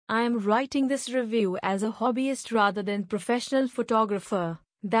I am writing this review as a hobbyist rather than professional photographer,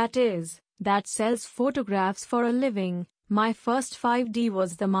 that sells photographs for a living. My first 5D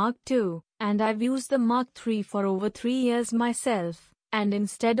was the Mark II, and I've used the Mark III for over 3 years myself. And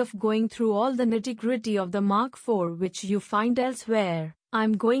instead of going through all the nitty-gritty of the Mark IV which you find elsewhere,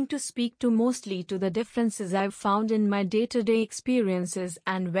 I'm going to speak mostly to the differences I've found in my day-to-day experiences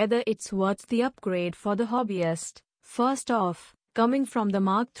and whether it's worth the upgrade for the hobbyist. First off, coming from the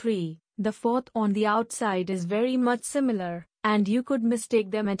Mark III, the fourth on the outside is very much similar, and you could mistake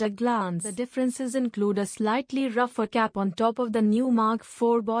them at a glance. The differences include a slightly rougher cap on top of the new Mark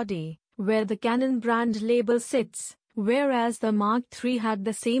IV body, where the Canon brand label sits, whereas the Mark III had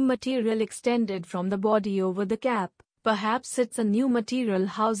the same material extended from the body over the cap. Perhaps it's a new material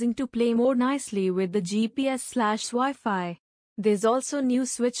housing to play more nicely with the GPS/Wi-Fi. There's also new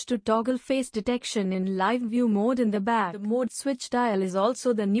switch to toggle face detection in live view mode in the back. The mode switch dial is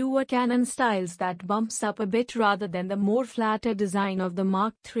also the newer Canon styles that bumps up a bit rather than the more flatter design of the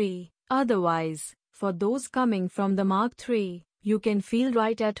Mark III. Otherwise, for those coming from the Mark III, you can feel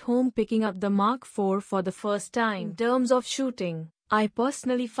right at home picking up the Mark IV for the first time. In terms of shooting, I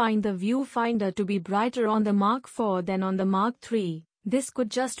personally find the viewfinder to be brighter on the Mark IV than on the Mark III. This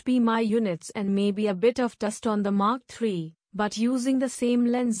could just be my units and maybe a bit of dust on the Mark III, but using the same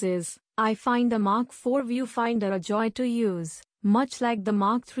lenses, I find the Mark IV viewfinder a joy to use, much like the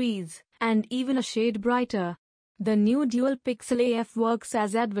Mark III's, and even a shade brighter. The new dual-pixel AF works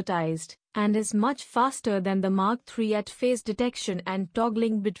as advertised, and is much faster than the Mark III at face detection and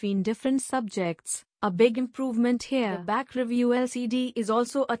toggling between different subjects. A big improvement here. The back review LCD is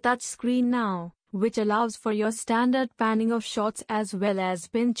also a touchscreen now, which allows for your standard panning of shots as well as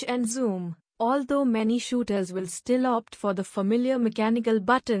pinch and zoom, although many shooters will still opt for the familiar mechanical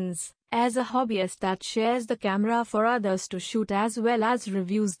buttons. As a hobbyist that shares the camera for others to shoot as well as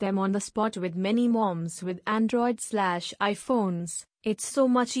reviews them on the spot with many moms with Android/iPhones, it's so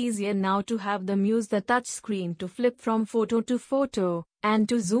much easier now to have them use the touchscreen to flip from photo to photo, and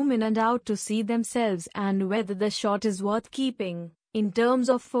to zoom in and out to see themselves and whether the shot is worth keeping. In terms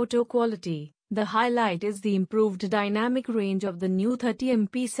of photo quality, the highlight is the improved dynamic range of the new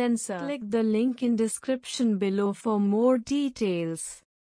 30MP sensor. Click the link in description below for more details.